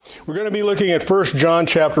We're going to be looking at 1 John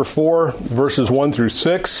chapter 4, verses 1 through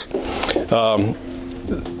 6.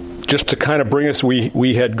 Just to kind of bring us,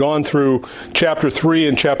 we had gone through chapter 3,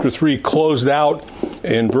 and chapter 3 closed out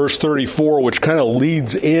in verse 34, which kind of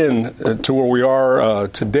leads in to where we are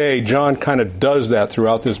today. John kind of does that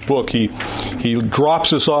throughout this book. He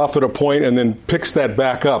drops us off at a point and then picks that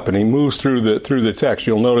back up, and he moves through the text.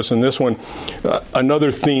 You'll notice in this one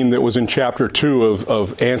another theme that was in chapter 2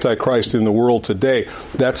 of Antichrist in the world today.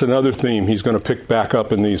 That's another theme he's going to pick back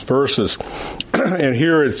up in these verses. And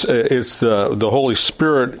here it's the Holy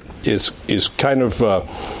Spirit is kind of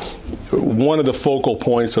one of the focal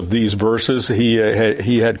points of these verses. He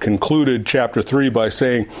had concluded chapter 3 by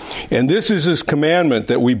saying, "And this is his commandment,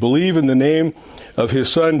 that we believe in the name of his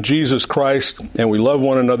Son, Jesus Christ, and we love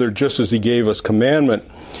one another just as he gave us commandment.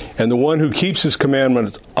 And the one who keeps his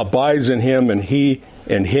commandment abides in him, and he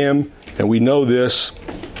in him. And we know this,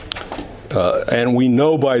 and we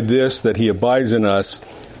know by this that he abides in us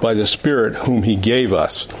by the Spirit whom he gave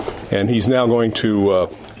us." And he's now going to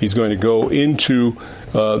go into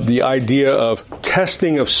the idea of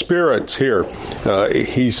testing of spirits here.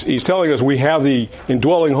 He's telling us we have the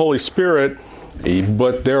indwelling Holy Spirit,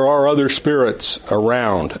 but there are other spirits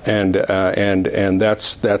around, and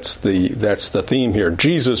that's the theme here.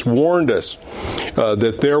 Jesus warned us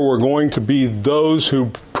that there were going to be those who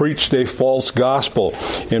preached a false gospel.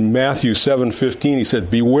 In Matthew 7:15, he said,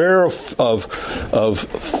 "Beware of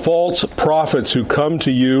false prophets who come to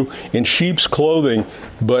you in sheep's clothing,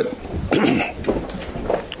 but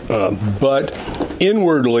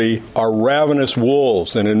inwardly are ravenous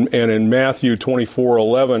wolves." And in Matthew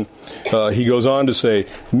 24:11, he goes on to say,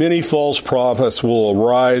 "Many false prophets will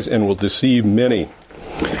arise and will deceive many."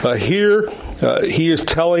 Here, he is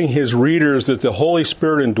telling his readers that the Holy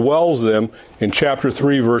Spirit indwells them in chapter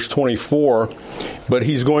 3, verse 24, but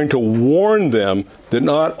he's going to warn them that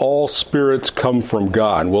not all spirits come from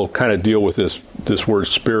God. We'll kind of deal with this word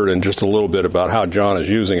spirit in just a little bit about how John is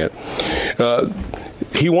using it.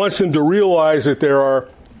 He wants them to realize that there are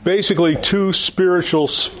basically two spiritual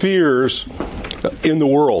spheres in the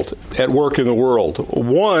world, at work in the world.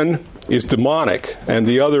 One is demonic, and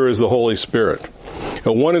the other is the Holy Spirit.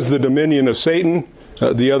 One is the dominion of Satan,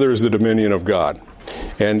 the other is the dominion of God.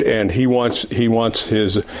 And he wants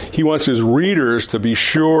his readers to be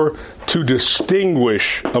sure to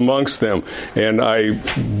distinguish amongst them. And I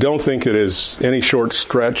don't think it is any short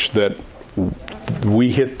stretch that we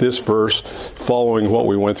hit this verse following what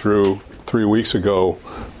we went through 3 weeks ago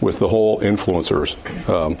with the whole influencers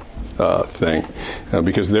thing,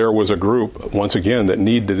 because there was a group, once again, that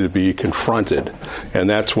needed to be confronted, and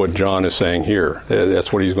that's what John is saying here.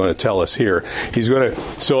 That's what he's going to tell us here.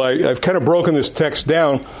 So I've kind of broken this text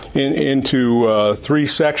down into 3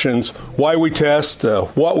 sections: why we test,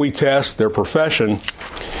 what we test, their profession,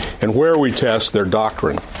 and where we test, their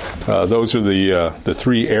doctrine. Those are the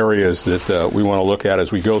 3 areas that we want to look at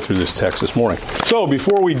as we go through this text this morning. So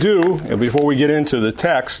before we get into the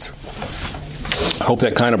text, I hope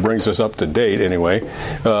that kind of brings us up to date anyway.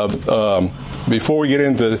 Before we get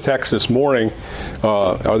into the text this morning,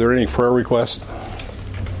 are there any prayer requests?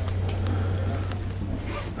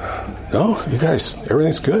 No? You guys,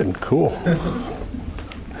 everything's good. Cool.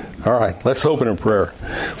 All right, let's open in prayer.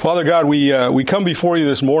 Father God, we come before you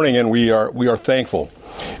this morning, and we are thankful.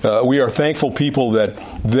 We are thankful people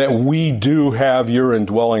that we do have your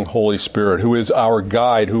indwelling Holy Spirit, who is our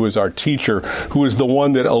guide, who is our teacher, who is the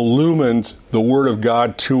one that illumines the Word of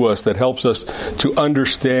God to us, that helps us to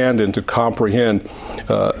understand and to comprehend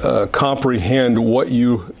what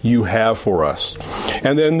you have for us,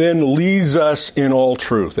 and then leads us in all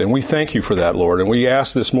truth. And we thank you for that, Lord. And we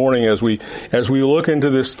ask this morning, as we look into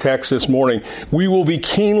this text this morning, we will be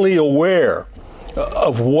keenly aware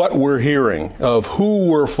of what we're hearing, of who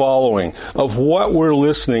we're following, of what we're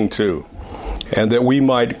listening to, and that we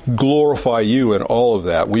might glorify you in all of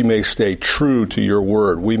that. We may stay true to your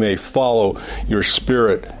word. We may follow your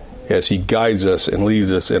Spirit as he guides us and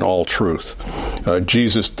leads us in all truth.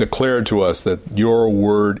 Jesus declared to us that your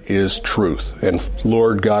word is truth. And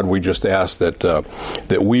Lord God, we just ask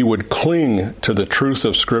that we would cling to the truth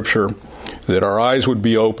of Scripture, that our eyes would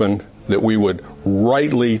be open, that we would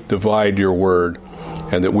rightly divide your word,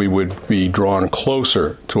 and that we would be drawn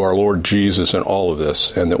closer to our Lord Jesus in all of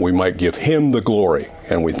this, and that we might give him the glory.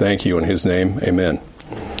 And we thank you in his name. Amen.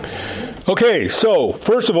 Okay, so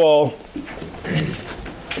first of all,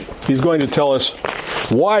 he's going to tell us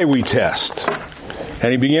why we test.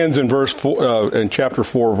 And he begins in chapter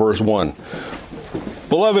 4, verse 1.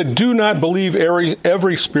 Beloved, do not believe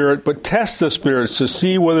every spirit, but test the spirits to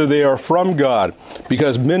see whether they are from God,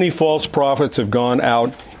 because many false prophets have gone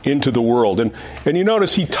out into the world. And you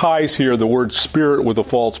notice he ties here the word spirit with the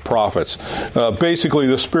false prophets. Basically,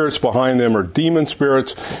 the spirits behind them are demon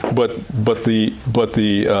spirits, but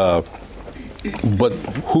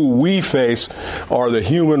who we face are the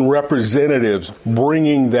human representatives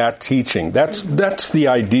bringing that teaching. That's the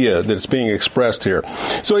idea that's being expressed here.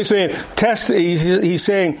 So he's saying, he's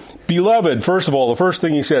saying, beloved, first of all, the first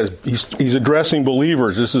thing he says, he's addressing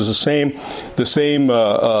believers. This is the same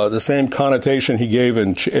connotation he gave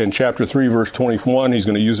in chapter 3, verse 21. He's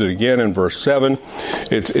going to use it again in verse 7.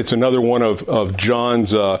 It's another one of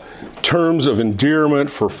John's terms of endearment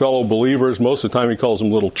for fellow believers. Most of the time he calls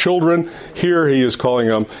them little children. Here he is calling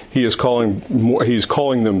them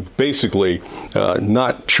basically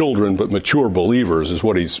not children but mature believers is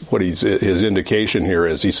what his indication here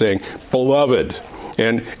is. He's saying beloved.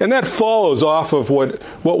 And that follows off of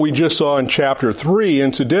what we just saw in chapter 3.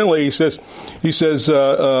 Incidentally, he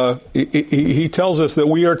tells us that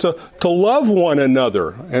we are to love one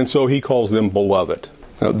another, and so he calls them beloved.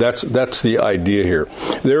 Now, that's the idea here.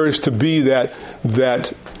 There is to be that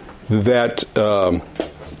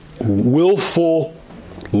willful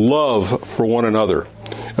love for one another.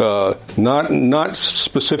 Not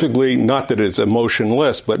specifically, not that it's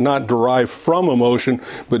emotionless, but not derived from emotion,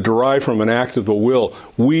 but derived from an act of the will.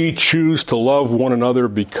 We choose to love one another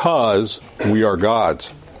because we are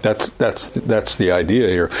God's. That's the idea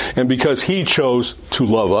here. And because he chose to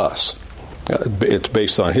love us. It's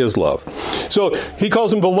based on his love. So he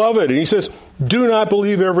calls him beloved, and he says, do not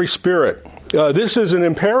believe every spirit. This is an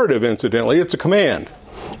imperative, incidentally. It's a command.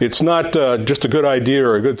 It's not just a good idea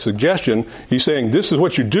or a good suggestion. He's saying this is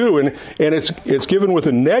what you do, and it's given with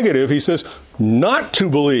a negative. He says not to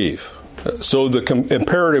believe. So the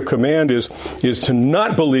imperative command is to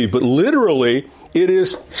not believe, but literally it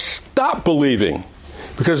is stop believing,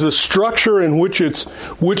 because the structure in which it's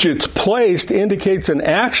placed indicates an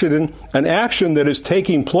action that is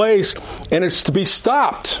taking place, and it's to be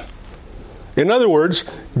stopped. In other words,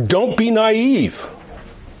 don't be naive.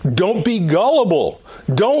 Don't be gullible.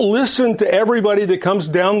 Don't listen to everybody that comes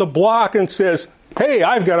down the block and says, hey,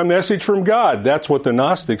 I've got a message from God. That's what the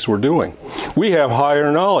Gnostics were doing. We have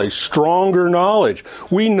higher knowledge, stronger knowledge.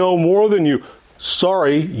 We know more than you.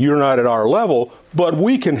 Sorry, you're not at our level, but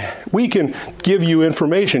we can give you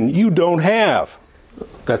information you don't have.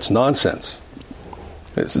 That's nonsense.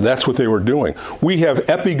 That's what they were doing. We have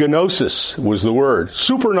epignosis was the word.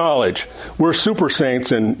 Super knowledge. We're super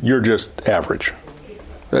saints and you're just average.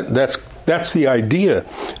 That's the idea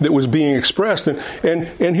that was being expressed.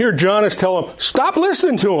 And here John is telling them, stop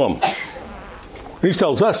listening to them. He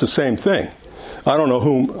tells us the same thing. I don't know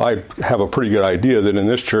whom. I have a pretty good idea that in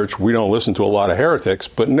this church we don't listen to a lot of heretics,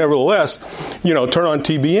 but nevertheless, turn on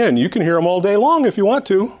TBN. You can hear them all day long if you want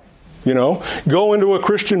to. Go into a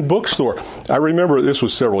Christian bookstore. I remember this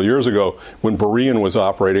was several years ago when Berean was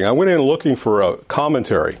operating. I went in looking for a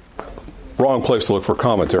commentary. Wrong place to look for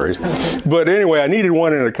commentaries. But anyway, I needed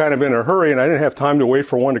one in a hurry, and I didn't have time to wait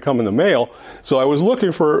for one to come in the mail. So I was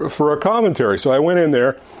looking for a commentary. So I went in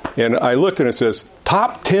there, and I looked, and it says,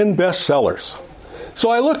 top 10 bestsellers. So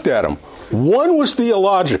I looked at them. One was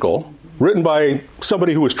theological, written by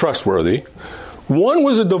somebody who was trustworthy. One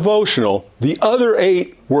was a devotional. The other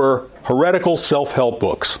 8 were heretical self-help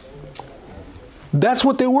books. That's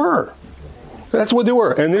what they were.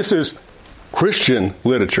 And this is Christian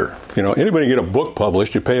literature. Anybody get a book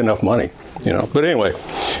published, you pay enough money. But anyway,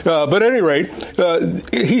 but at any rate,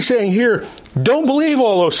 he's saying here, don't believe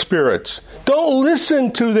all those spirits. Don't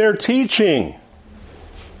listen to their teaching.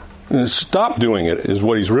 And stop doing it is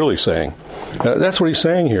what he's really saying. That's what he's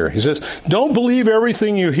saying here. He says, don't believe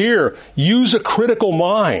everything you hear. Use a critical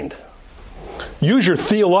mind. Use your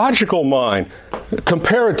theological mind.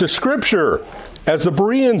 Compare it to Scripture, as the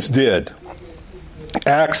Bereans did.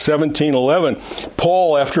 Acts 17:11.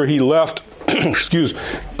 Paul, after he left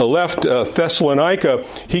Thessalonica,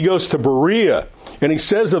 he goes to Berea, and he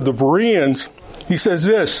says of the Bereans, he says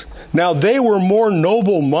this, now they were more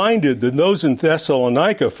noble-minded than those in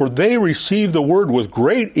Thessalonica, for they received the word with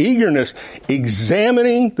great eagerness,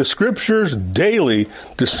 examining the Scriptures daily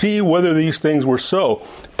to see whether these things were so.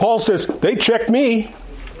 Paul says, they checked me.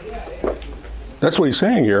 That's what he's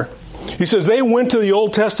saying here. He says they went to the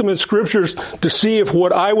Old Testament Scriptures to see if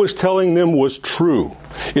what I was telling them was true.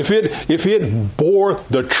 If it bore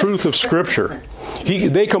the truth of Scripture.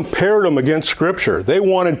 They compared them against Scripture. They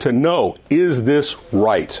wanted to know, is this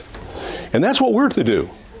right? And that's what we're to do.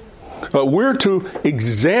 We're to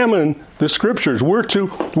examine the Scriptures. We're to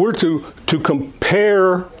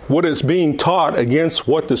compare what is being taught against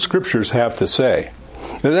what the Scriptures have to say.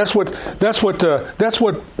 And that's what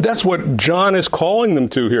John is calling them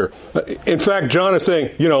to here. In fact, John is saying,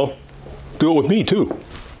 do it with me too.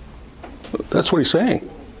 That's what he's saying.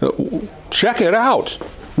 Check it out.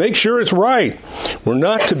 Make sure it's right. We're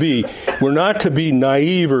not to be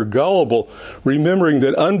naive or gullible, remembering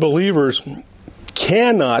that unbelievers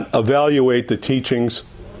cannot evaluate the teachings.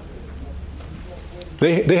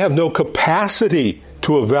 They have no capacity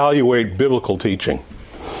to evaluate biblical teaching.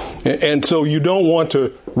 And so you don't want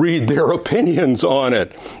to read their opinions on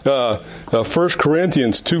it. 1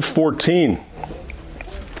 Corinthians 2:14.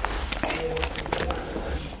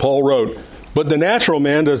 Paul wrote, "But the natural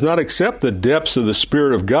man does not accept the depths of the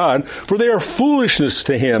Spirit of God, for they are foolishness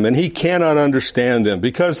to him, and he cannot understand them,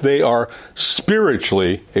 because they are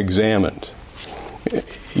spiritually examined."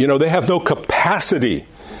 They have no capacity.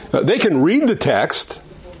 They can read the text.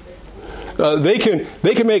 They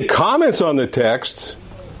can make comments on the text,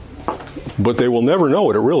 but they will never know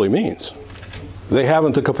what it really means. They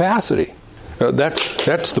haven't the capacity.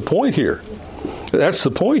 That's the point here. That's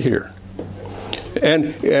the point here.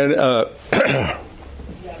 And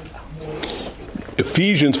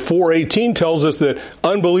Ephesians 4:18 tells us that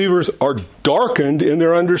unbelievers are darkened in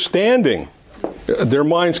their understanding. Their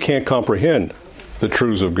minds can't comprehend the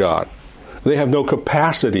truths of God. They have no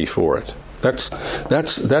capacity for it.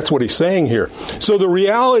 That's what he's saying here. So the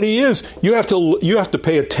reality is, you have to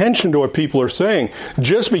pay attention to what people are saying.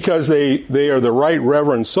 Just because they are the right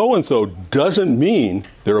Reverend so-and-so doesn't mean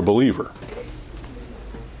they're a believer.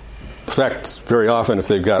 In fact, very often, if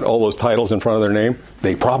they've got all those titles in front of their name,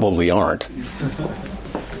 they probably aren't.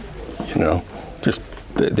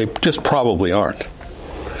 They just probably aren't.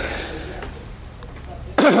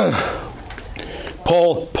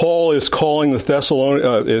 Paul is calling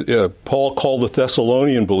Paul called the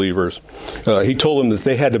Thessalonian believers. He told them that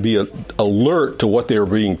they had to be alert to what they were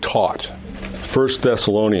being taught. 1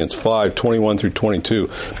 Thessalonians 5:21 through 22.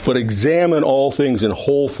 "But examine all things and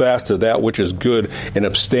hold fast to that which is good, and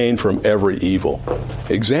abstain from every evil."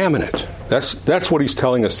 Examine it. That's what he's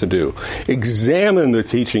telling us to do. Examine the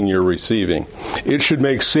teaching you're receiving. It should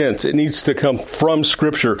make sense. It needs to come from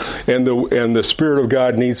Scripture, and the Spirit of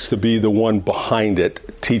God needs to be the one behind it,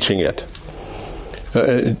 teaching it.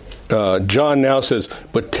 John now says,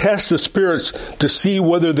 "But test the spirits to see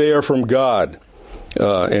whether they are from God."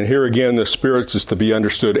 And here again, the spirits is to be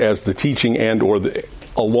understood as the teaching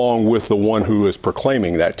along with the one who is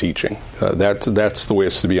proclaiming that teaching. That's the way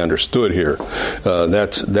it's to be understood here.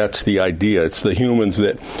 That's the idea. It's the humans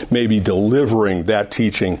that may be delivering that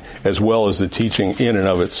teaching as well as the teaching in and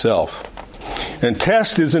of itself. And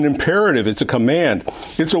test is an imperative. It's a command.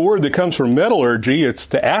 It's a word that comes from metallurgy. It's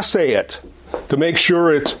to assay it, to make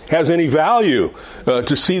sure it has any value,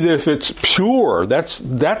 to see that if it's pure. That's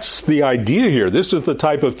the idea here. This is the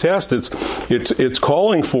type of test it's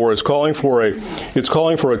calling for. It's calling for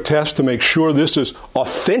a test to make sure this is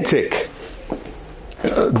authentic,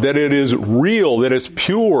 that it is real, that it's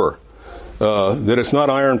pure, that it's not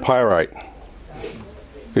iron pyrite.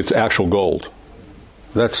 It's actual gold.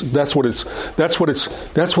 That's what it's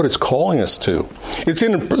calling us to. It's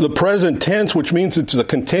in the present tense, which means it's a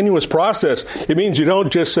continuous process. It means you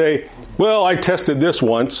don't just say, "Well, I tested this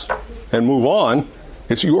once," and move on.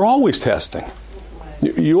 You're always testing.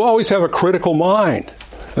 You always have a critical mind.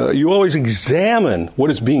 You always examine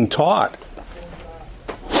what is being taught.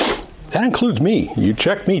 That includes me. You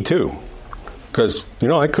check me too, because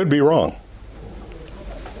I could be wrong.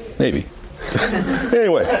 Maybe.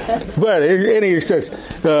 Anyway, but he says,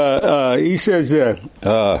 I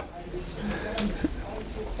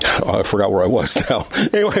forgot where I was now.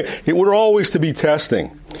 Anyway, we're always to be testing.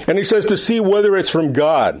 And he says to see whether it's from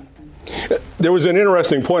God. There was an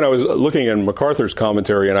interesting point. I was looking at MacArthur's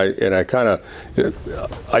commentary, and I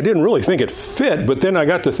didn't really think it fit, but then I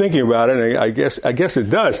got to thinking about it, and I guess it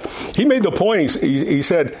does. He made the point. He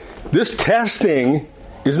said, this testing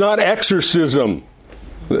is not exorcism.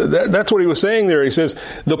 That's what he was saying there. He says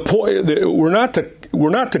the point we're not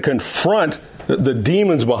to confront the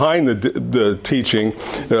demons behind the teaching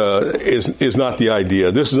is not the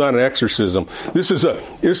idea. This is not an exorcism. This is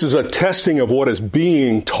a testing of what is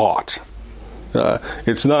being taught.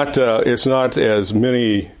 It's not as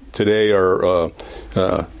many today are.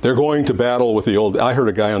 They're going to battle with the old. I heard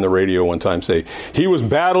a guy on the radio one time say he was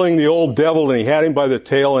battling the old devil and he had him by the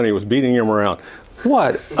tail and he was beating him around.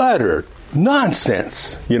 What utter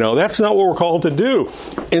nonsense. That's not what we're called to do.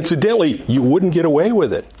 Incidentally, you wouldn't get away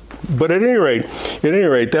with it. But at any rate,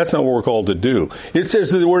 that's not what we're called to do. It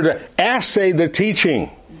says that we're to assay the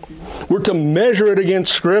teaching. We're to measure it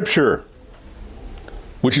against Scripture.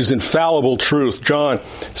 which is infallible truth. John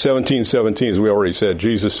 17:17, as we already said,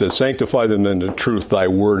 Jesus says, sanctify them in the truth, thy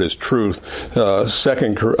word is truth.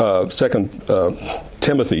 Second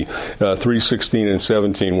Timothy 3:16 and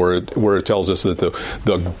 17, where it tells us that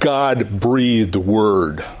the God-breathed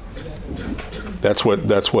word. That's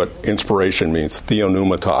what inspiration means,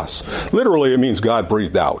 theopneumatos. Literally, it means God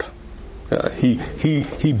breathed out.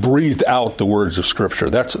 He breathed out the words of Scripture.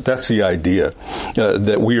 That's the idea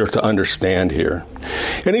that we are to understand here.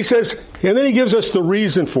 And he says, and then he gives us the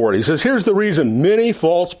reason for it. He says, here's the reason: many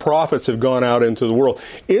false prophets have gone out into the world.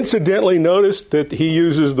 Incidentally, notice that he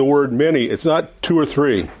uses the word many. It's not 2 or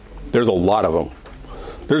 3. There's a lot of them.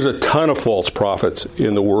 There's a ton of false prophets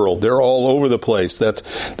in the world. They're all over the place.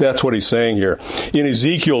 That's what he's saying here. In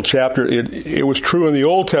Ezekiel chapter, it was true in the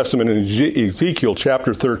Old Testament. In Ezekiel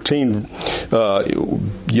chapter 13,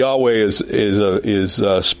 Yahweh is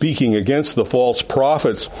speaking against the false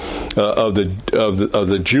prophets of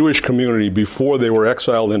the Jewish community before they were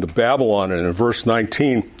exiled into Babylon. And in verse 9,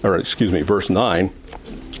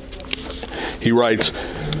 he writes,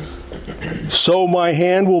 so my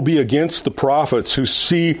hand will be against the prophets who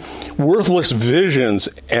see worthless visions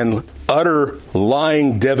and utter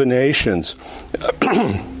lying divinations.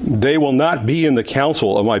 They will not be in the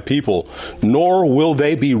council of my people, nor will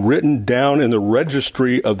they be written down in the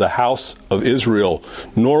registry of the house of Israel,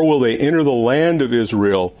 nor will they enter the land of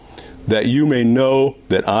Israel, that you may know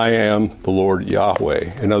that I am the Lord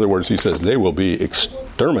Yahweh. In other words, he says they will be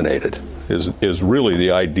exterminated. Is really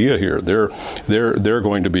the idea here. They're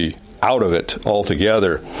going to be out of it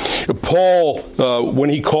altogether. Paul, when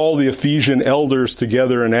he called the Ephesian elders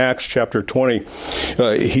together in Acts chapter 20,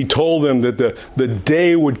 he told them that the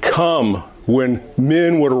day would come when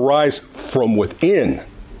men would arise from within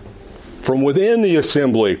the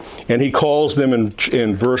assembly, and he calls them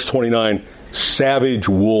in verse 29 savage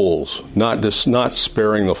wolves, not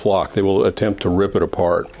sparing the flock. They will attempt to rip it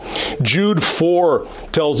apart. Jude 4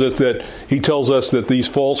 tells us that these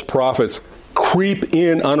false prophets creep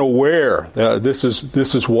in unaware. This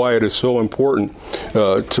is why it is so important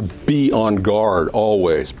to be on guard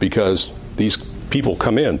always, because these people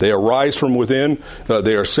come in. They arise from within.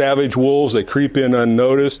 They are savage wolves. They creep in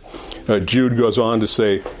unnoticed. Jude goes on to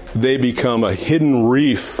say they become a hidden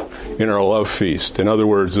reef in our love feast. In other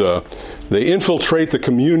words, they infiltrate the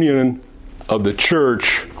communion of the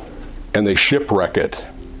church and they shipwreck it.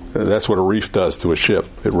 That's what a reef does to a ship.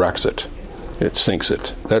 It wrecks it. It sinks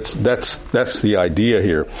it. That's the idea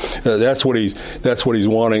here. That's what he's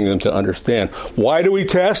wanting them to understand. Why do we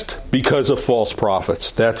test? Because of false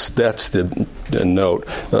prophets. That's the note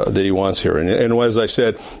that he wants here. And as I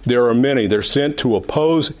said, there are many. They're sent to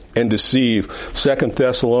oppose and deceive. 2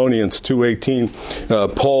 Thessalonians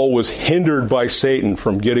 2:18. Paul was hindered by Satan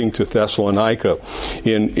from getting to Thessalonica.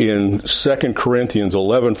 In 2 Corinthians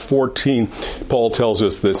 11:14, Paul tells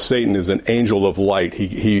us that Satan is an angel of light.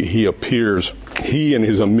 He appears. He and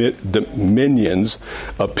his minions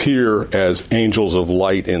appear as angels of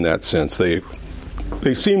light in that sense. They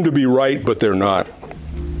seem to be right, but they're not.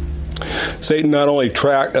 Satan not only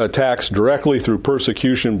attacks directly through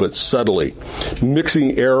persecution, but subtly,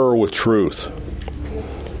 mixing error with truth.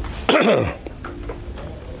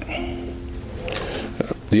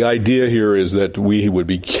 The idea here is that we would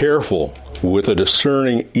be careful with a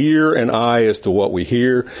discerning ear and eye as to what we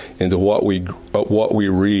hear and to what we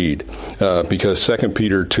read, because 2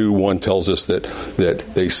 Peter 2:1 tells us that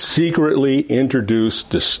they secretly introduce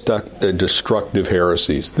destructive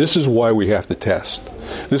heresies. This is why we have to test.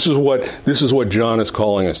 This is what John is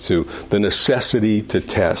calling us to: the necessity to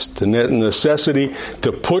test, the necessity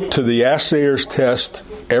to put to the assayer's test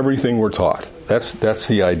everything we're taught. That's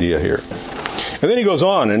the idea here. And then he goes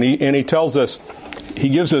on and he tells us, he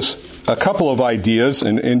gives us a couple of ideas,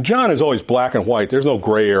 and John is always black and white. There's no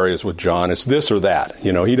gray areas with John. It's this or that.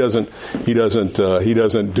 He doesn't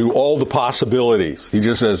do all the possibilities. He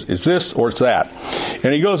just says it's this or it's that.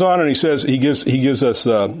 And he goes on and he says he gives us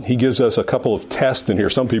a couple of tests in here.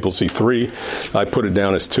 Some people see 3. I put it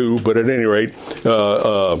down as 2, but at any rate,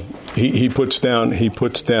 he puts down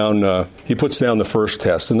the first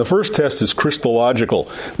test. And the first test is Christological.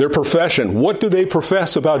 Their profession. What do they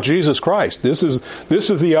profess about Jesus Christ? This is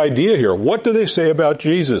the idea here. What do they say about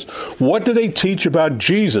Jesus? What do they teach about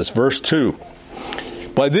Jesus? Verse 2.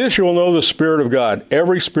 By this you will know the Spirit of God.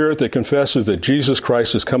 Every spirit that confesses that Jesus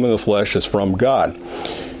Christ has come in the flesh is from God.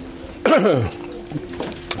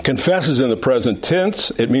 Confesses in the present tense.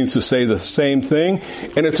 It means to say the same thing,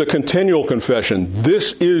 and it's a continual confession.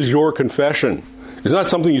 This is your confession. It's not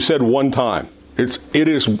something you said one time. It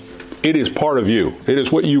is part of you. It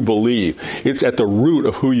is what you believe. It's at the root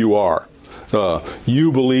of who you are.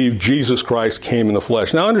 You believe Jesus Christ came in the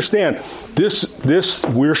flesh. Now understand, this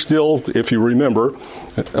we're still, if you remember,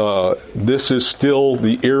 this is still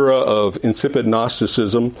the era of insipid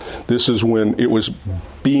Gnosticism. This is when it was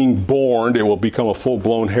being born. It will become a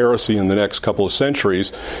full-blown heresy in the next couple of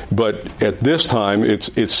centuries. But at this time,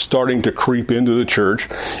 it's starting to creep into the church.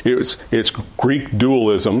 It's Greek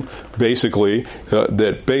dualism, basically,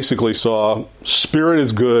 that basically saw spirit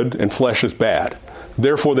is good and flesh is bad.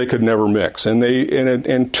 Therefore, they could never mix.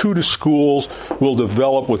 And two schools will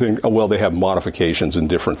develop within, well, they have modifications and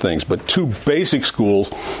different things, but two basic schools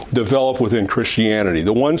develop within Christianity.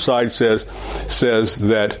 The one side says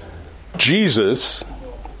that Jesus,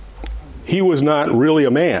 he was not really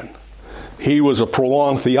a man. He was a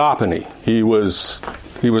prolonged theophany. He was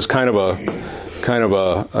kind of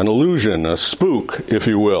an illusion, a spook, if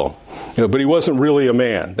you will. But he wasn't really a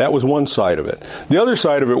man. That was one side of it. The other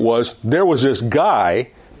side of it was there was this guy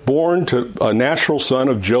born to a natural son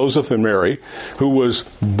of Joseph and Mary, who was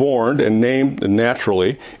born and named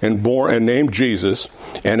naturally and named Jesus.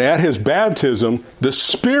 And at his baptism, the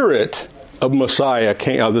Spirit of Messiah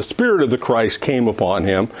came, the Spirit of the Christ came upon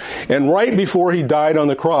him. And right before he died on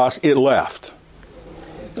the cross, it left.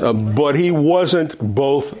 But he wasn't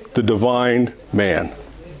both the divine man.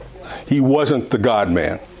 He wasn't the God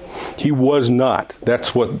man. He was not.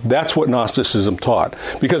 That's what Gnosticism taught,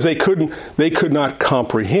 because they could not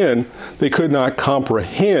comprehend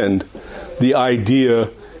the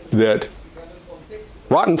idea that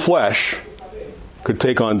rotten flesh could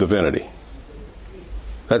take on divinity.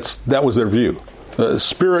 That was their view.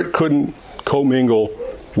 Spirit couldn't commingle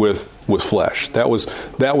with flesh. That was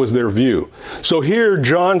their view. So here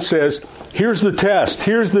John says, here's the test.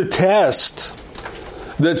 Here's the test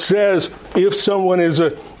that says if someone is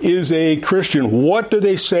a Christian, what do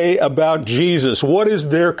they say about Jesus? What is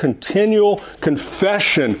their continual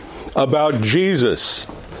confession about Jesus?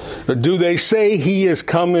 Do they say he has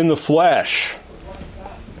come in the flesh?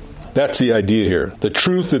 That's the idea here. The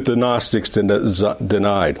truth that the Gnostics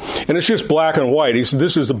denied. And it's just black and white. He said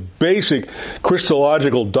this is a basic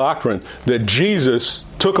Christological doctrine that Jesus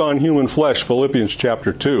took on human flesh, Philippians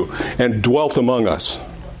chapter 2, and dwelt among us.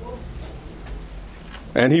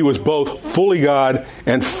 And he was both fully God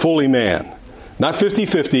and fully man. Not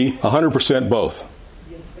 50-50, 100% both.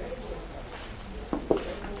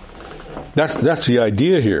 That's the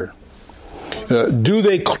idea here. Do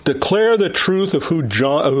they declare the truth of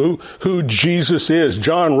who Jesus is?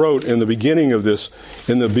 John wrote in the beginning of this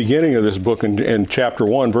book in chapter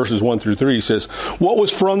 1, verses 1 through 3, he says, "What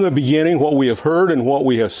was from the beginning, what we have heard and what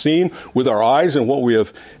we have seen with our eyes and what we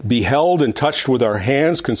have beheld and touched with our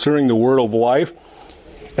hands concerning the word of life.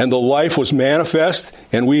 And the life was manifest,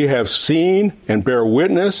 and we have seen and bear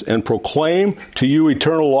witness and proclaim to you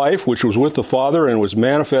eternal life, which was with the Father and was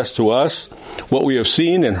manifest to us. What we have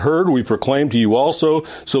seen and heard we proclaim to you also,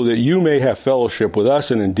 so that you may have fellowship with us.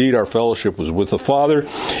 And indeed our fellowship was with the Father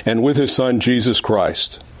and with His Son, Jesus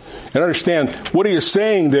Christ." And understand, what he is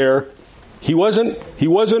saying there, he wasn't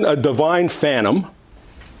a divine phantom.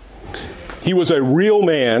 He was a real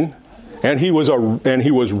man, and he was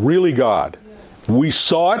really God. We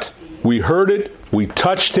saw it, we heard it, we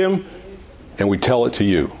touched him, and we tell it to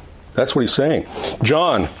you. That's what he's saying.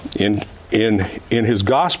 John, in his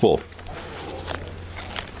gospel,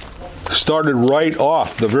 started right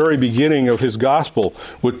off, the very beginning of his gospel,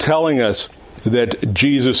 with telling us that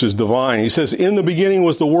Jesus is divine. He says, "In the beginning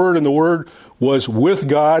was the Word, and the Word was with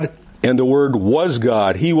God, and the Word was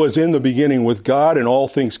God. He was in the beginning with God, and all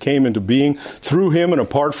things came into being through Him, and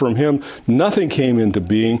apart from Him, nothing came into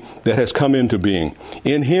being that has come into being.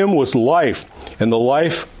 In Him was life, and the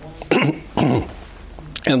life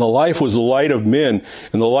and the life was the light of men,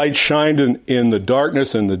 and the light shined in the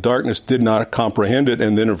darkness, and the darkness did not comprehend it."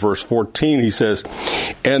 And then in verse 14 he says,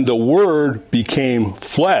 "And the Word became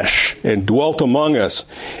flesh and dwelt among us,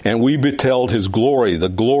 and we beheld His glory, the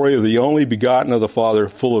glory of the only begotten of the Father,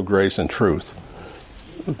 full of grace and truth."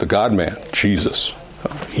 The God-man, Jesus.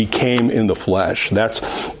 He came in the flesh. That's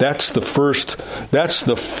the first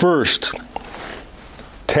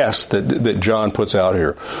test that John puts out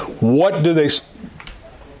here. What do they...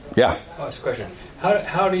 Yeah. Oh, that's a question.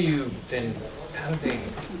 How do they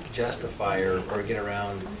justify or get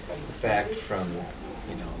around the fact from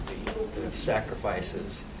the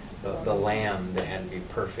sacrifices, the lamb that had to be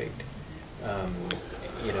perfect, and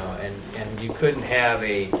you couldn't have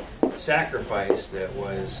a sacrifice that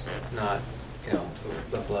was not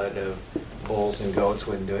the blood of bulls and goats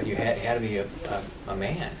wouldn't do it. You had to be a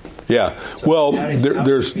man. Yeah. So well,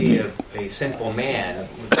 there's a sinful man.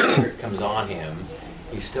 When the Spirit comes on him,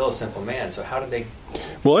 he's still a simple man. So how did they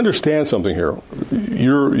Well, understand something here.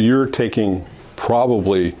 You're taking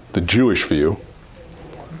probably the Jewish view.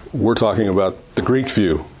 We're talking about the Greek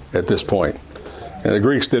view at this point. And the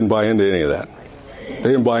Greeks didn't buy into any of that. They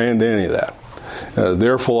didn't buy into any of that.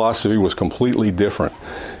 Their philosophy was completely different.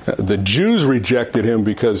 The Jews rejected him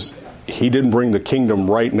because he didn't bring the kingdom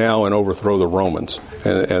right now and overthrow the Romans.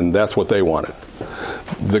 And that's what they wanted.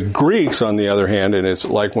 The Greeks, on the other hand, and it's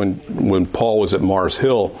like when Paul was at Mars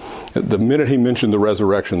Hill, the minute he mentioned the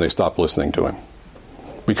resurrection, they stopped listening to him.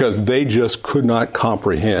 Because they just could not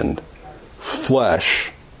comprehend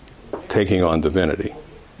flesh taking on divinity.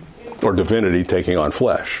 Or divinity taking on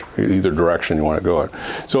flesh, either direction you want to go in.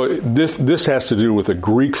 So this has to do with the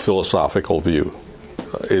Greek philosophical view,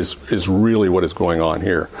 is really what is going on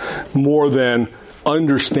here, more than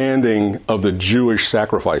understanding of the Jewish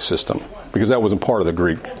sacrifice system, because that wasn't part of the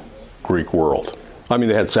Greek world. I mean,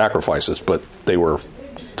 they had sacrifices, but they were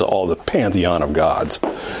to all the pantheon of gods.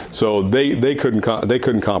 So they couldn't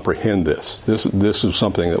comprehend this. This is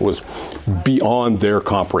something that was beyond their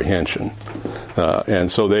comprehension. And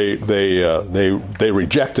so they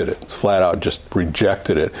rejected it, flat out just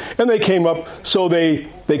rejected it. And they came up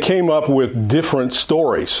with different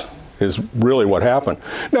stories, is really what happened.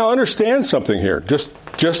 Now understand something here. Just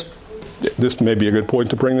this may be a good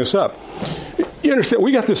point to bring this up. You understand,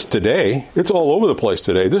 we got this today. It's all over the place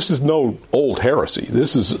today. This is no old heresy.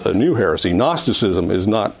 This is a new heresy. Gnosticism is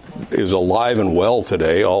alive and well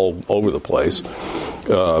today, all over the place.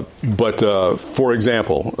 But for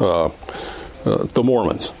example, the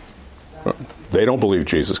Mormons, they don't believe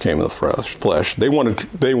Jesus came in the flesh. They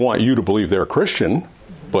want you to believe they're Christian,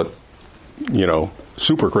 but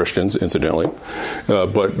super Christians, incidentally,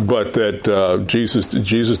 but that Jesus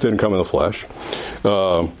didn't come in the flesh.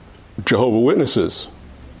 Jehovah's Witnesses,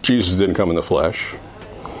 Jesus didn't come in the flesh.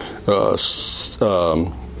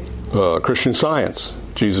 Christian Science,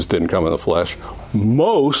 Jesus didn't come in the flesh.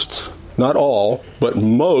 Most, not all, but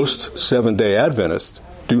most Seventh-day Adventists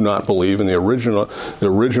do not believe in the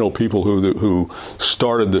original people who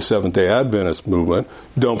started the Seventh-day Adventist movement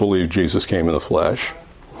don't believe Jesus came in the flesh.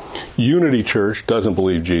 Unity Church doesn't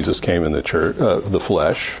believe Jesus came in the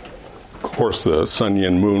flesh. Of course, the Sun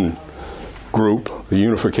Yin Moon group, the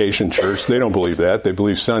Unification Church, they don't believe that. They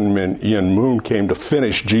believe Sun Yin Moon came to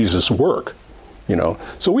finish Jesus' work.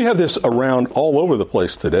 So we have this around all over the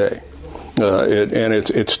place today, and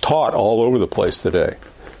it's taught all over the place today,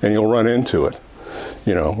 and you'll run into it.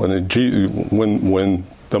 When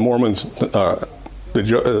the Mormons,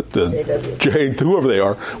 whoever they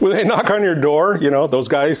are, when they knock on your door, those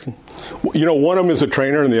guys, one of them is a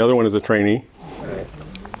trainer and the other one is a trainee.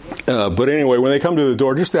 But anyway, when they come to the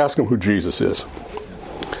door, just ask them who Jesus is.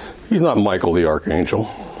 He's not Michael the Archangel,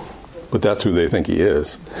 but that's who they think he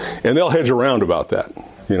is. And they'll hedge around about that,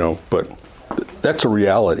 but that's a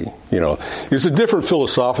reality. It's a different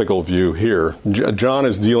philosophical view here. John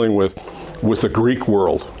is dealing with the Greek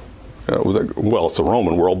world. It's the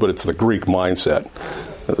Roman world, but it's the Greek mindset.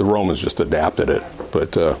 The Romans just adapted it.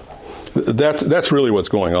 But that's really what's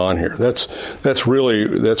going on here. That's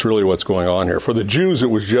really what's going on here. For the Jews, it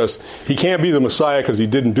was just, he can't be the Messiah because he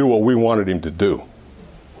didn't do what we wanted him to do.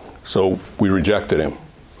 So we rejected him.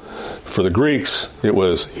 For the Greeks, it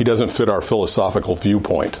was, he doesn't fit our philosophical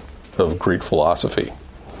viewpoint of Greek philosophy.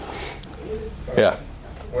 Yeah.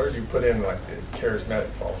 Where do you put in like the charismatic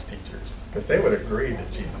false teachers? Because they would agree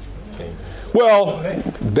that Jesus came. Well,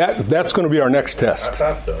 that's going to be our next test.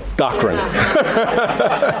 I thought so. Doctrine.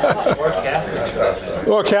 Or Catholics.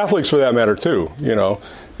 Well, Catholics for that matter too,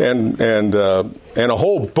 and a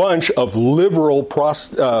whole bunch of liberal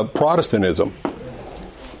Protestantism.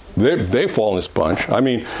 They fall in this bunch. I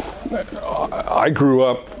mean, I grew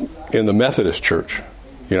up in the Methodist Church,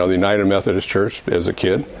 the United Methodist Church as a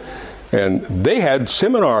kid. And they had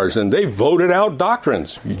seminars, and they voted out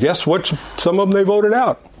doctrines. Guess what? Some of them they voted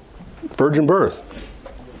out. Virgin birth.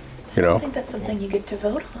 I think that's something you get to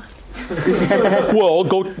vote on. Well,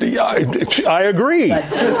 I agree.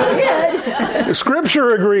 Scripture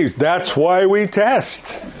agrees. That's why we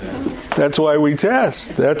test. That's why we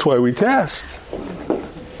test. That's why we test.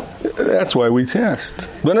 That's why we test.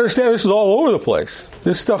 But understand, this is all over the place.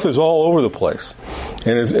 This stuff is all over the place,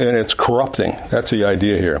 and it's corrupting. That's the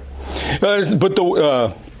idea here.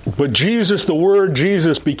 But Jesus, the Word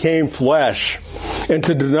Jesus, became flesh, and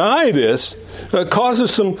to deny this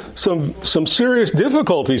causes some serious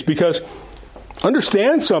difficulties. Because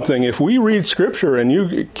understand something: if we read Scripture and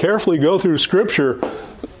you carefully go through Scripture,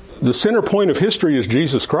 the center point of history is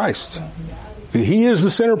Jesus Christ. He is the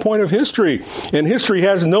center point of history, and history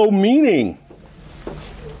has no meaning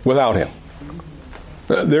without Him.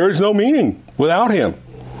 There is no meaning without Him.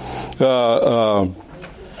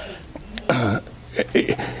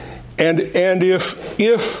 And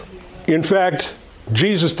if in fact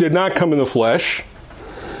Jesus did not come in the flesh,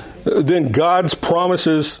 then God's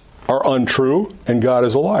promises are untrue and God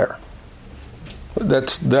is a liar.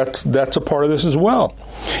 That's a part of this as well.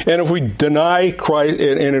 And if we deny Christ,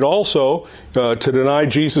 and it also, to deny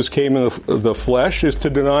Jesus came in the flesh is to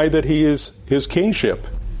deny that he is his kingship.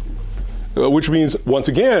 Which means, once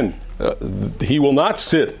again, he will not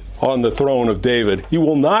sit on the throne of David. He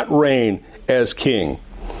will not reign as king.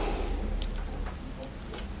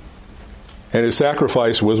 And his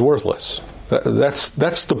sacrifice was worthless.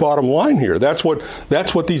 That's the bottom line here. That's what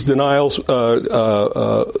these denials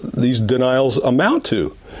amount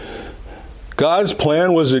to. God's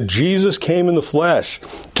plan was that Jesus came in the flesh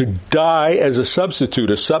to die as a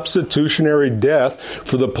substitute, a substitutionary death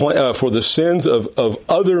for the sins of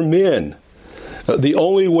other men. The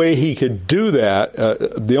only way he could do that,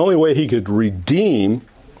 the only way he could redeem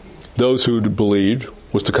those who believed,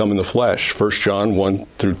 was to come in the flesh. 1 John 1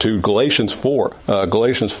 through 2, Galatians 4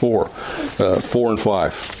 and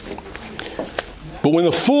 5. But when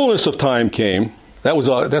the fullness of time came,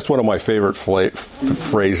 that's one of my favorite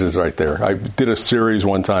phrases right there. I did a series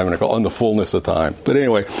one time and I call it "On the Fullness of Time." But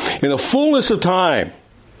anyway, in the fullness of time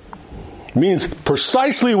means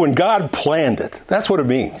precisely when God planned it. That's what it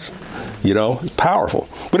means. It's powerful.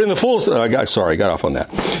 But in the fullness, I got off on that.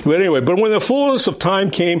 But anyway, but when the fullness of time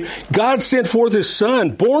came, God sent forth his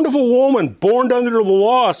Son, born of a woman, born under the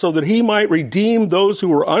law, so that he might redeem those who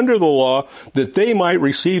were under the law, that they might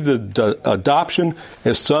receive the adoption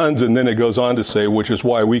as sons. And then it goes on to say, which is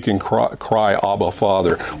why we can cry Abba,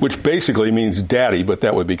 Father, which basically means daddy, but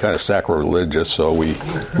that would be kind of sacrilegious, so we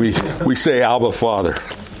say Abba, Father.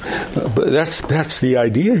 But that's the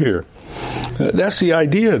idea here. That's the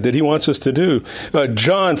idea that he wants us to do.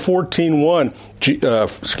 John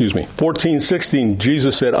 14:16,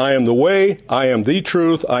 Jesus said, I am the way, I am the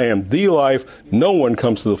truth, I am the life. No one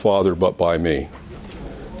comes to the Father but by me.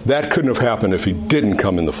 That couldn't have happened if he didn't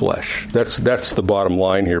come in the flesh. That's the bottom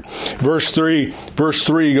line here. Verse 3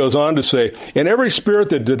 goes on to say, and every spirit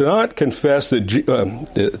that does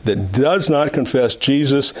not confess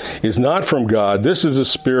Jesus is not from God. This is the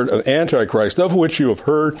spirit of Antichrist, of which you have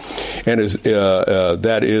heard, and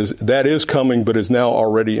that is coming, but is now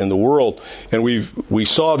already in the world. And we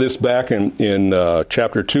saw this back in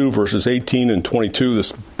chapter 2, verses 18 and 22.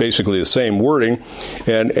 This basically the same wording,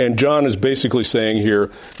 and John is basically saying here,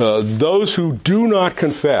 those who do not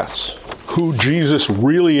confess who Jesus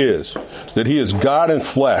really is, that he is God in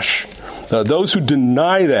flesh, those who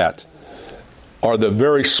deny that are the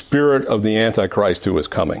very spirit of the Antichrist who is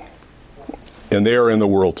coming. And they are in the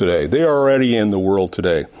world today. They are already in the world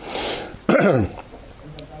today.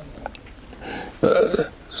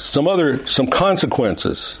 Some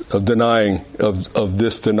consequences of denying of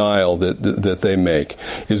this denial that they make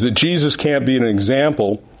is that Jesus can't be an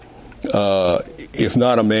example if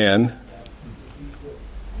not a man,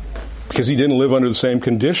 because he didn't live under the same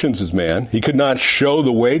conditions as man. He could not show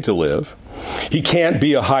the way to live. He can't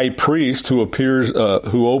be a high priest who opens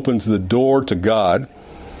the door to God,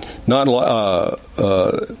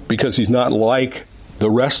 because he's not like the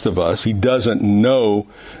rest of us. He doesn't know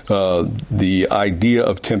the idea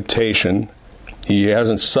of temptation. He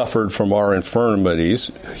hasn't suffered from our infirmities,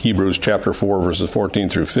 Hebrews chapter 4, verses 14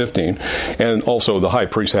 through 15. And also the high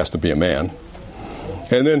priest has to be a man.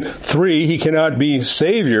 And then 3, he cannot be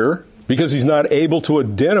Savior because he's not able to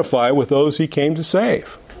identify with those he came to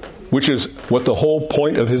save, which is what the whole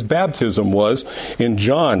point of his baptism was in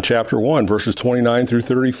John chapter 1, verses 29 through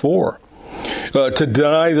 34. To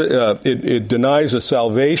deny it denies the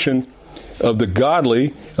salvation of the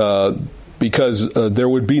godly because there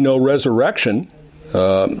would be no resurrection,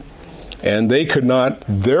 and they could not,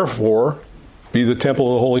 therefore, be the temple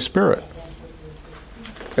of the Holy Spirit.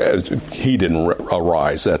 He didn't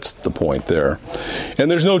arise. That's the point there. And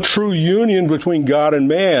there's no true union between God and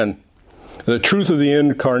man. The truth of the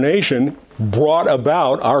incarnation brought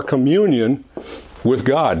about our communion with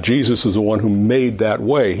God. Jesus is the one who made that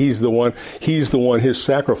way. He's the one, his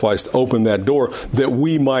sacrifice opened that door that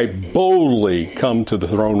we might boldly come to the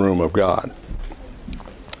throne room of God.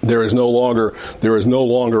 There is no longer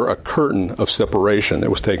a curtain of separation that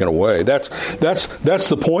was taken away. That's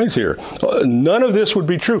the point here. None of this would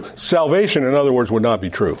be true. Salvation, in other words, would not be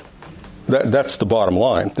true. That's the bottom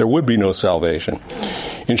line. There would be no salvation.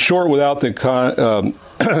 In short, without the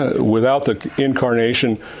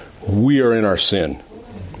incarnation, we are in our sin.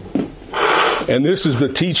 And this is the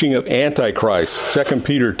teaching of Antichrist. 2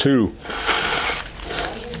 Peter 2.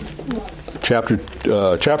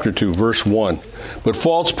 chapter 2, verse 1. But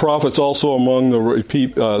false prophets also among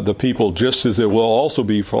the people, just as there will also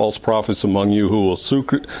be false prophets among you who will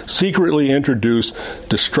secretly introduce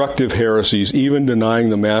destructive heresies, even denying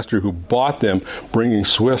the master who bought them, bringing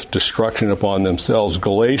swift destruction upon themselves.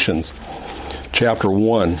 Galatians chapter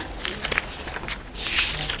 1,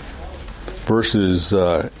 verses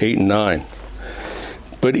 8 and 9.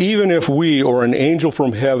 But even if we or an angel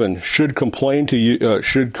from heaven should proclaim to you a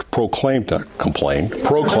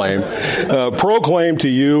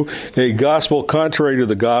gospel contrary to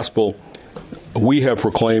the gospel we have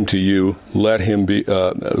proclaimed to you, let him be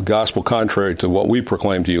gospel contrary to what we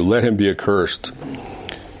proclaim to you, let him be accursed.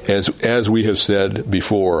 As we have said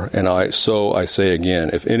before, and I say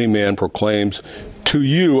again, if any man proclaims to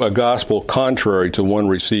you a gospel contrary to one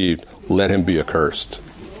received, let him be accursed.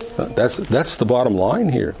 That's the bottom line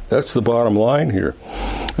here. That's the bottom line here.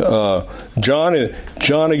 John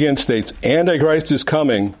again states, Antichrist is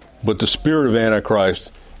coming, but the spirit of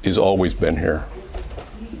Antichrist has always been here.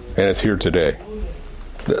 And it's here today.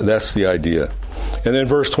 That's the idea. And then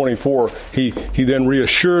verse 24, he then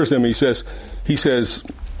reassures them. He says,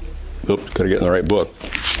 oops, got to get in the right book.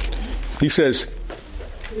 He says,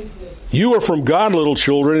 you are from God, little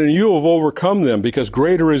children, and you have overcome them, because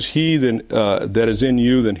greater is he that is in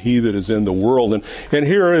you than he that is in the world. And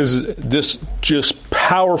here is this just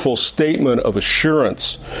powerful statement of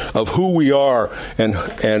assurance of who we are and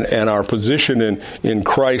our position in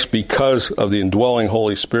Christ because of the indwelling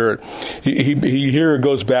Holy Spirit. He here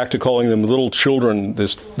goes back to calling them little children,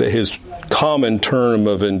 his common term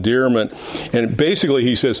of endearment. And basically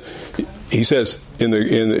he says in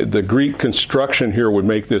the Greek construction here would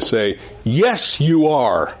make this say, yes, you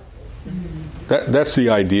are. That's the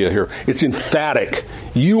idea here. It's emphatic.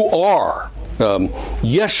 You are.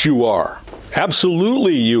 Yes, you are.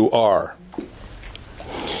 Absolutely, you are.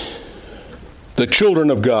 The children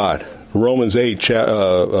of God. Romans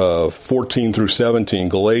 8, 14 through 17.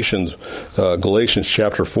 Galatians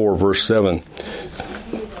chapter 4, verse 7.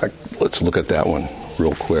 Let's look at that one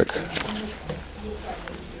real quick.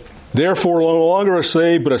 Therefore, no longer a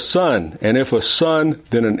slave, but a son, and if a son,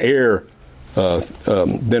 then an heir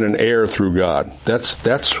through God.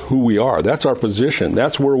 That's who we are. That's our position.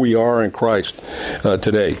 That's where we are in Christ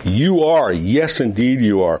today. You are. Yes, indeed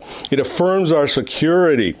you are. It affirms our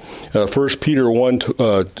security. 1 Peter 1,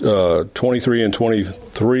 23 and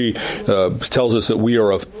 23 tells us that we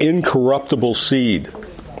are of incorruptible seed.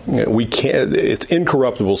 We can't. It's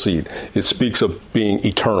incorruptible seed. It speaks of being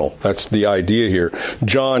eternal. That's the idea here.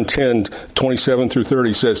 John 10, 27 through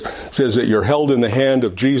 30 says that you're held in the hand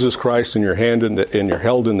of Jesus Christ and you're held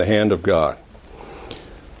in the hand of God.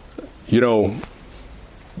 You know,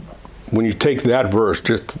 when you take that verse,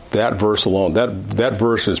 just that verse alone, that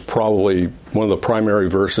verse is probably one of the primary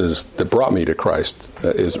verses that brought me to Christ,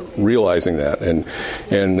 is realizing that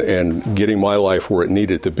and getting my life where it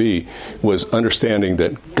needed to be, was understanding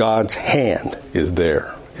that God's hand is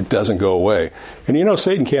there. It doesn't go away. And you know,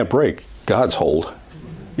 Satan can't break God's hold.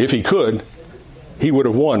 If he could, he would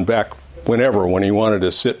have won back when he wanted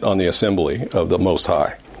to sit on the assembly of the Most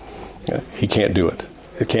High. He can't do it.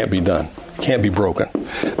 It can't be done. Can't be broken.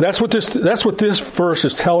 That's what this verse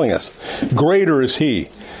is telling us. Greater is he.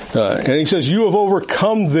 And he says, you have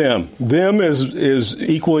overcome them. Them is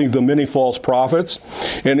equaling the many false prophets.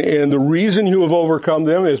 And the reason you have overcome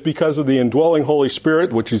them is because of the indwelling Holy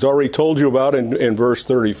Spirit, which he's already told you about in verse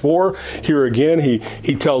 34. Here again,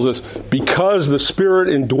 he tells us, because the Spirit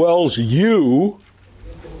indwells you,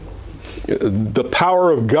 the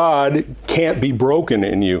power of God can't be broken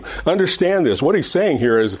in you. Understand this. What he's saying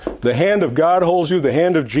here is the hand of God holds you, the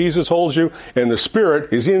hand of Jesus holds you, and the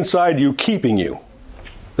Spirit is inside you, keeping you.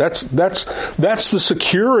 That's the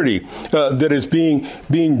security that is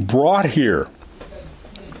being brought here.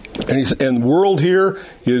 And world here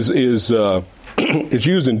is it's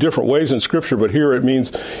used in different ways in Scripture, but here it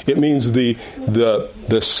means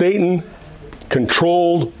the Satan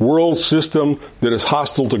controlled world system that is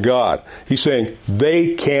hostile to God. He's saying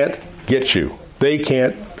they can't get you. They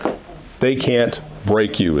can't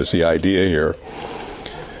break you, is the idea here.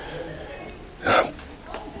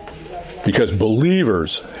 Because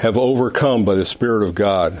believers have overcome by the Spirit of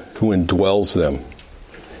God who indwells them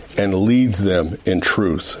and leads them in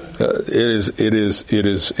truth. It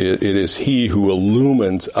is He who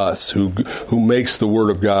illumines us, who makes the Word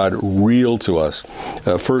of God real to us.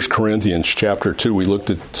 1 Corinthians chapter 2. We looked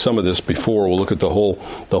at some of this before. We'll look at the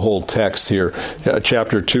whole text here.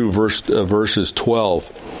 Chapter 2, verses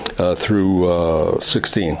 12 through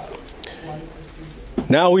 16.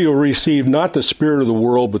 Now we have received not the spirit of the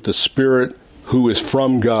world, but the Spirit who is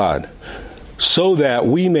from God, so that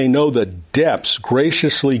we may know the depths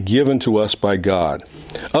graciously given to us by God,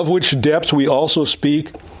 of which depths we also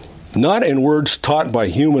speak, not in words taught by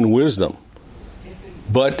human wisdom,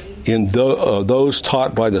 but in those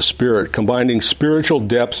taught by the Spirit, combining spiritual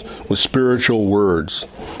depths with spiritual words.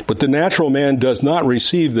 But the natural man does not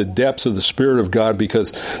receive the depths of the Spirit of God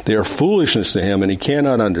because they are foolishness to him, and he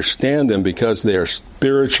cannot understand them because they are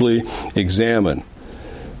spiritually examined.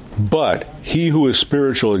 But he who is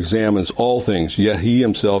spiritual examines all things, yet he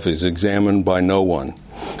himself is examined by no one.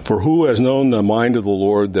 For who has known the mind of the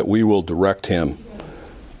Lord that we will direct him?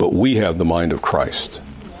 But we have the mind of Christ.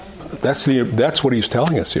 That's what he's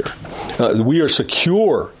telling us here. We are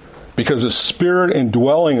secure because the Spirit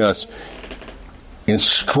indwelling us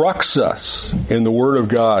instructs us in the Word of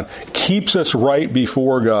God, keeps us right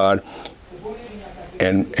before God,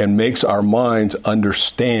 and makes our minds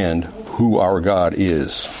understand who our God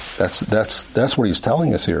is. That's what he's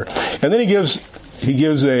telling us here. And then he gives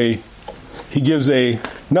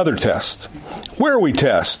another test. Where we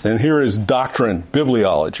test, and here is doctrine,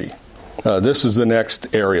 bibliology. This is the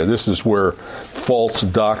next area. This is where false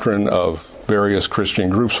doctrine of various Christian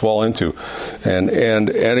groups fall into. And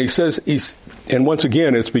he says, and once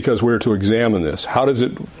again, it's because we're to examine this. How does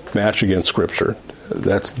it match against Scripture?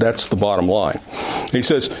 That's the bottom line. He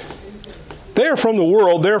says, they are from the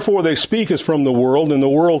world, therefore they speak as from the world, and the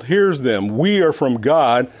world hears them. We are from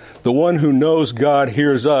God. The one who knows God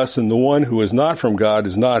hears us, and the one who is not from God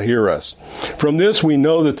does not hear us. From this we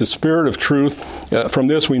know that the spirit of truth, and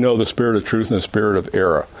the spirit of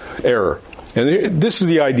error. And this is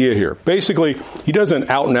the idea here. Basically, he doesn't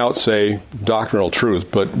out and out say doctrinal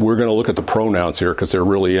truth, but we're going to look at the pronouns here because they're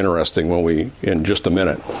really interesting in just a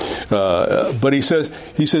minute. But he says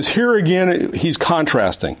here again, he's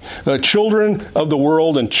contrasting children of the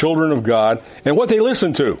world and children of God and what they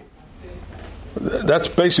listen to. That's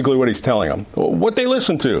basically what he's telling them. What they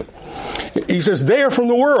listen to. He says they are from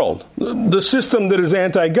the world, the system that is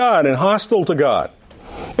anti-God and hostile to God.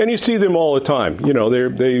 And you see them all the time. You know,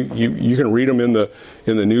 you can read them in the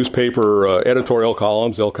newspaper editorial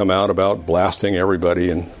columns. They'll come out about blasting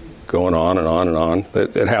everybody and going on and on and on.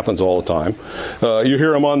 It happens all the time. You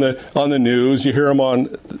hear them on the news. You hear them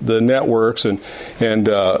on the networks, and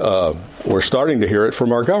we're starting to hear it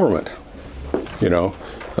from our government. You know,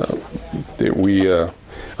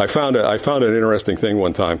 I found an interesting thing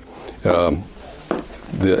one time. The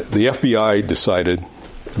FBI decided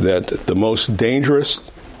that the most dangerous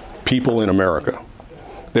people in America,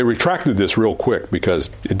 they retracted this real quick because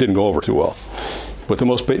it didn't go over too well, but the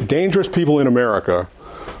most dangerous people in America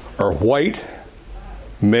are white,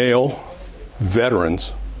 male,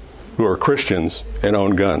 veterans who are Christians and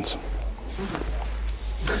own guns.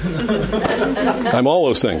 I'm all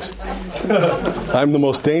those things. I'm the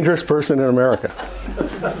most dangerous person in America.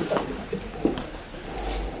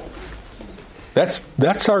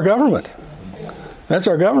 That's our government. That's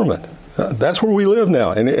our government. That's where we live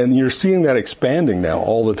now. And you're seeing that expanding now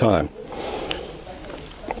all the time.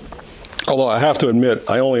 Although I have to admit,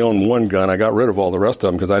 I only own one gun. I got rid of all the rest of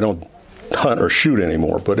them because I don't hunt or shoot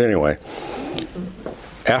anymore. But anyway,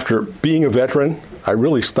 after being a veteran, I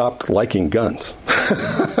really stopped liking guns.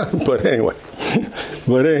 But anyway, at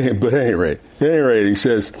any rate, he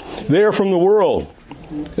says, they are from the world.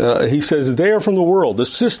 He says they are from the world, the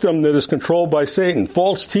system that is controlled by Satan.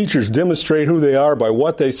 False teachers demonstrate who they are by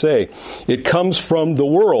what they say. It comes from the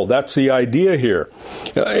world. That's the idea here.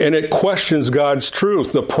 And it questions God's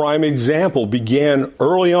truth. The prime example began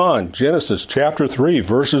early on, Genesis chapter 3,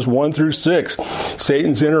 verses 1 through 6.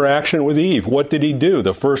 Satan's interaction with Eve. What did he do?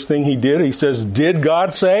 The first thing he did, he says, did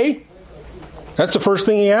God say? That's the first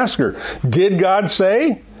thing he asked her. Did God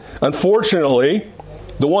say? Unfortunately,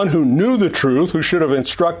 the one who knew the truth, who should have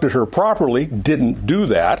instructed her properly, didn't do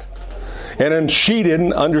that. And then she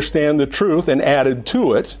didn't understand the truth and added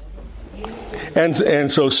to it.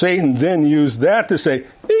 And so Satan then used that to say,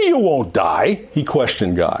 you won't die. He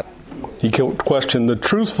questioned God. He questioned the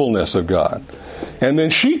truthfulness of God. And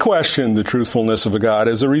then she questioned the truthfulness of God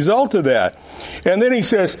as a result of that. And then he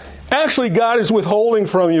says, actually, God is withholding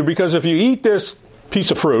from you because if you eat this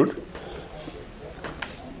piece of fruit,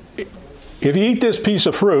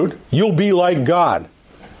 you'll be like God.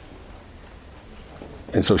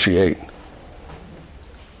 And so she ate.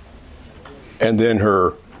 And then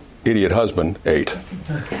her idiot husband ate.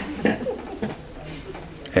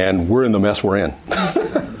 And we're in the mess we're in.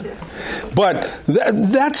 But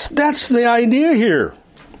that's the idea here.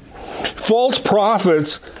 False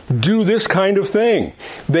prophets do this kind of thing.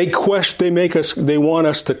 They want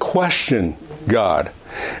us to question God.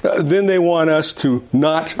 Then they want us to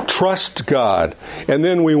not trust God, and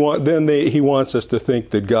then he wants us to think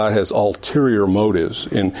that God has ulterior motives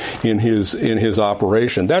in his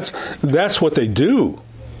operation. That's what they do.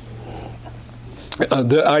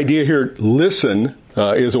 The idea here, listen,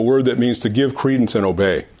 is a word that means to give credence and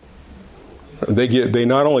obey. They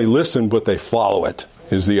not only listen, but they follow it,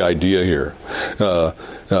 is the idea here.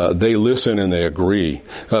 They listen and they agree.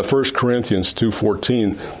 1 Corinthians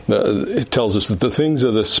 2:14, it tells us that the things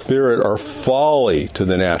of the Spirit are folly to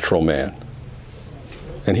the natural man.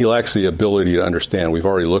 And he lacks the ability to understand. We've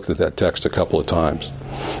already looked at that text a couple of times.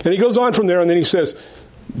 And he goes on from there, and then he says,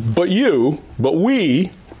 but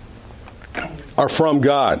we are from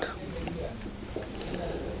God.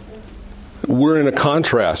 We're in a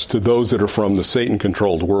contrast to those that are from the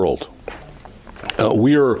Satan-controlled world.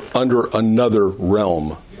 We are under another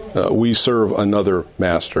realm. We serve another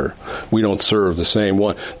master. We don't serve the same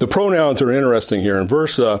one. The pronouns are interesting here in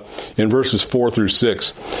verses 4 through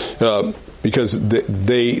 6, because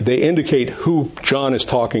they indicate who John is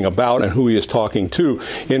talking about and who he is talking to.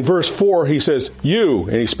 In verse 4, he says, you,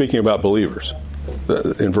 and he's speaking about believers,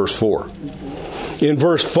 in verse 4. In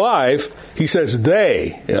verse 5, he says they.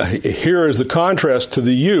 Here is the contrast to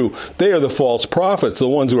the you. They are the false prophets, the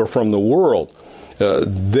ones who are from the world.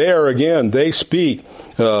 There again, they speak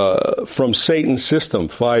from Satan's system. In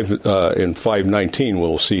 5:19,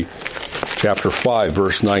 we'll see chapter 5,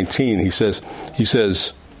 verse 19. He says,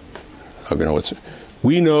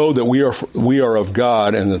 we know that we are of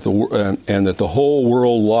God, and that the whole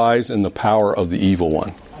world lies in the power of the evil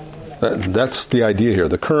one. That's the idea here.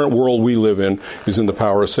 The current world we live in is in the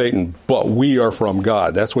power of Satan, but we are from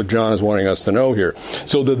God. That's what John is wanting us to know here.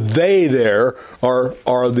 So the they there are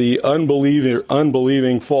the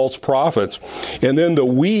unbelieving false prophets. And then the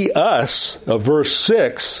we, us of verse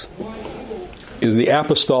 6 is the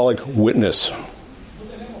apostolic witness.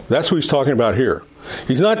 That's what he's talking about here.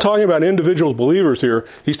 He's not talking about individual believers here.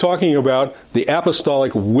 He's talking about the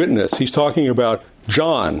apostolic witness. He's talking about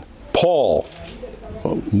John, Paul,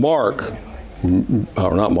 Mark,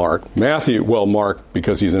 or not Mark, Matthew, well, Mark,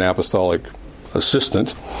 because he's an apostolic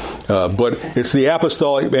assistant, but it's the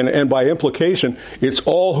apostolic, and by implication, it's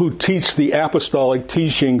all who teach the apostolic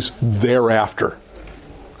teachings thereafter.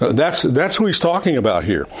 That's who he's talking about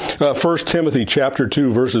here. 1 Timothy chapter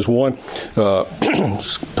 2, verses 1,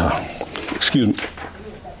 excuse me.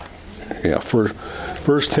 Yeah,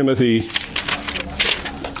 1 Timothy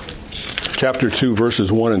chapter 2,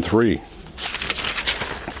 verses 1 and 3.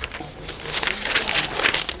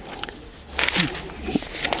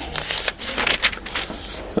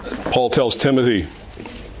 Paul tells Timothy,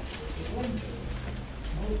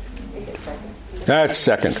 that's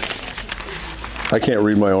second. I can't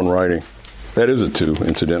read my own writing. That is a 2,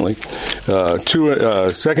 incidentally. 2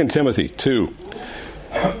 Timothy 2,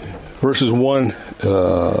 verses 1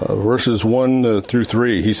 through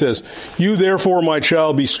 3. He says, you therefore, my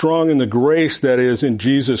child, be strong in the grace that is in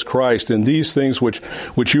Jesus Christ, and these things which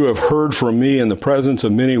you have heard from me in the presence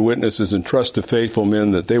of many witnesses, entrust to faithful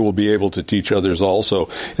men that they will be able to teach others also.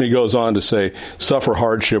 And he goes on to say, suffer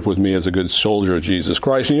hardship with me as a good soldier of Jesus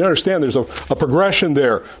Christ. And you understand there's a progression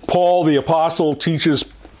there. Paul, the apostle, teaches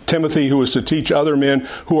Timothy, who is to teach other men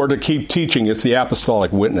who are to keep teaching. It's the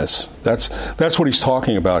apostolic witness. That's what he's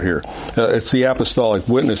talking about here. It's the apostolic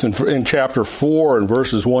witness. And in chapter 4 and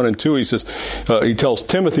verses 1 and 2, he says, he tells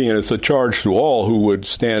Timothy, and it's a charge to all who would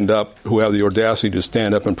stand up, who have the audacity to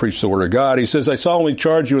stand up and preach the word of God. He says, I solemnly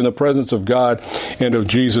charge you in the presence of God and of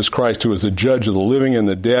Jesus Christ, who is the judge of the living and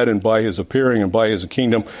the dead, and by his appearing and by his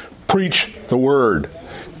kingdom, preach the word.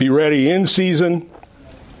 Be ready in season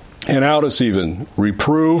and out of season,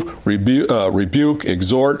 reprove, rebuke,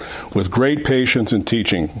 exhort with great patience and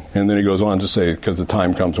teaching. And then he goes on to say, because the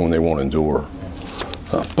time comes when they won't endure.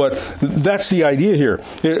 But that's the idea here.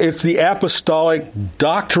 It's the apostolic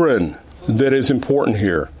doctrine that is important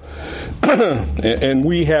here. And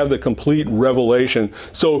we have the complete revelation.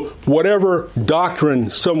 So whatever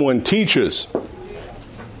doctrine someone teaches,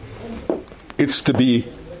 it's to be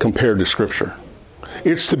compared to Scripture.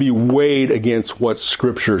 It's to be weighed against what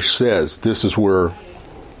Scripture says. This is where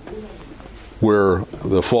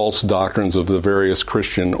the false doctrines of the various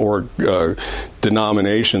Christian or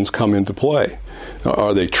denominations come into play.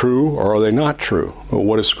 Are they true or are they not true?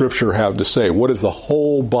 What does Scripture have to say? What is the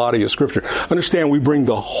whole body of Scripture? Understand, we bring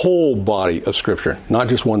the whole body of Scripture, not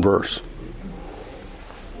just one verse.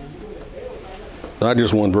 Not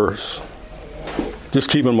just one verse. Just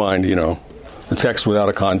keep in mind, the text without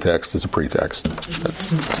a context is a pretext.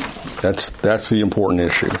 That's the important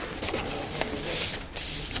issue.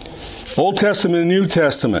 Old Testament and New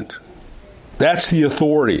Testament. That's the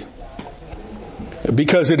authority.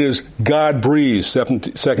 because it is God-breathed,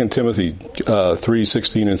 2 Timothy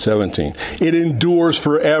 3:16 and 17. It endures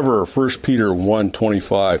forever, 1 Peter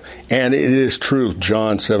 1:25. And it is truth,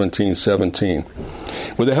 John 17:17.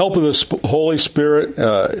 With the help of the Holy Spirit,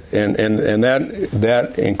 and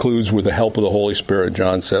that includes with the help of the Holy Spirit,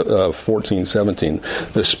 John 14:17.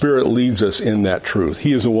 The Spirit leads us in that truth.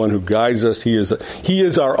 He is the one who guides us. He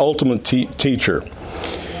is our ultimate teacher.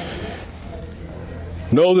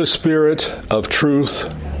 Know the spirit of truth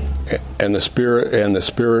and the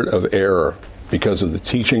spirit of error, because of the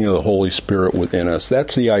teaching of the Holy Spirit within us.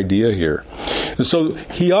 That's the idea here. And so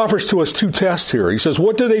he offers to us two tests here. He says,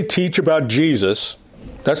 what do they teach about Jesus?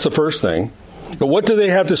 That's the first thing. But what do they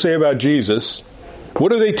have to say about Jesus?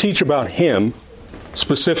 What do they teach about him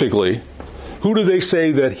specifically? Who do they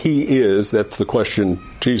say that he is? That's the question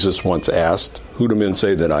Jesus once asked. Who do men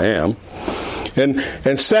say that I am?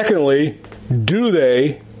 And secondly, do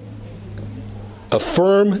they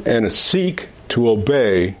affirm and seek to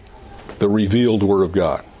obey the revealed Word of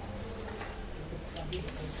God?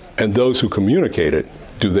 And those who communicate it,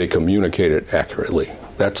 do they communicate it accurately?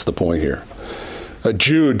 That's the point here.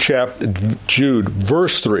 Jude,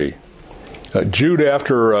 verse 3. Jude,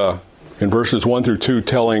 after in verses 1 through 2,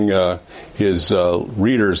 telling his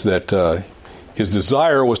readers that his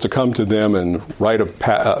desire was to come to them and write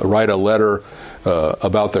a letter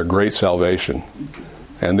about their great salvation.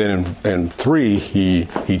 And then in 3,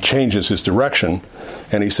 he changes his direction,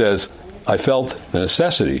 and he says, I felt the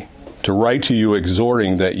necessity to write to you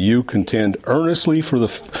exhorting that you contend earnestly for the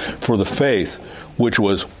faith which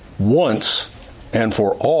was once and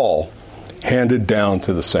for all handed down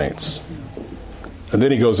to the saints. And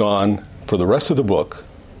then he goes on for the rest of the book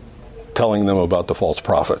telling them about the false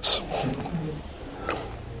prophets.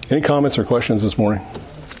 Any comments or questions this morning?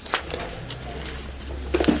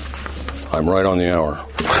 I'm right on the hour.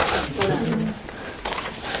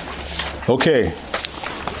 Okay.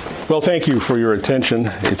 Well, thank you for your attention.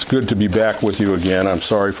 It's good to be back with you again. I'm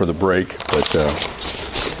sorry for the break, but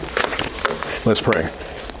let's pray.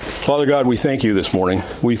 Father God, we thank you this morning.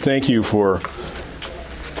 We thank you for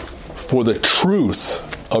the truth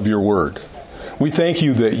of your word. We thank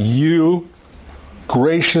you that you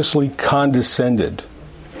graciously condescended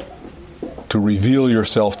to reveal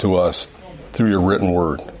yourself to us through your written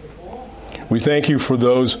word. We thank you for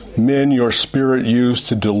those men your Spirit used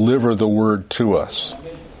to deliver the word to us.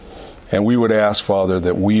 And we would ask, Father,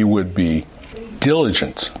 that we would be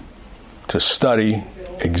diligent to study,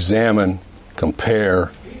 examine,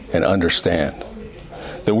 compare, and understand.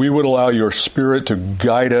 That we would allow your Spirit to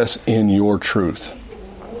guide us in your truth.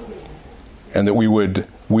 And that we would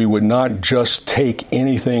not just take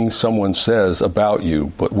anything someone says about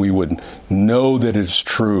you, but we would know that it's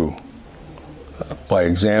true by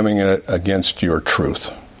examining it against your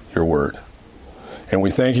truth, your word. And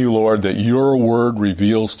we thank you, Lord, that your word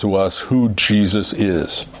reveals to us who Jesus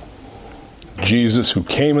is. Jesus who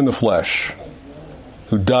came in the flesh,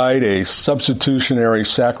 who died a substitutionary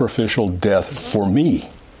sacrificial death for me,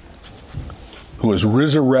 who was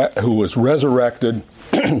resurrected,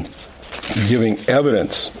 giving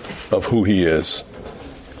evidence of who he is,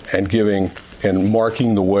 and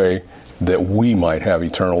marking the way that we might have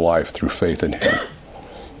eternal life through faith in him.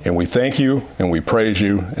 And we thank you and we praise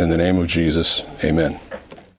you in the name of Jesus. Amen.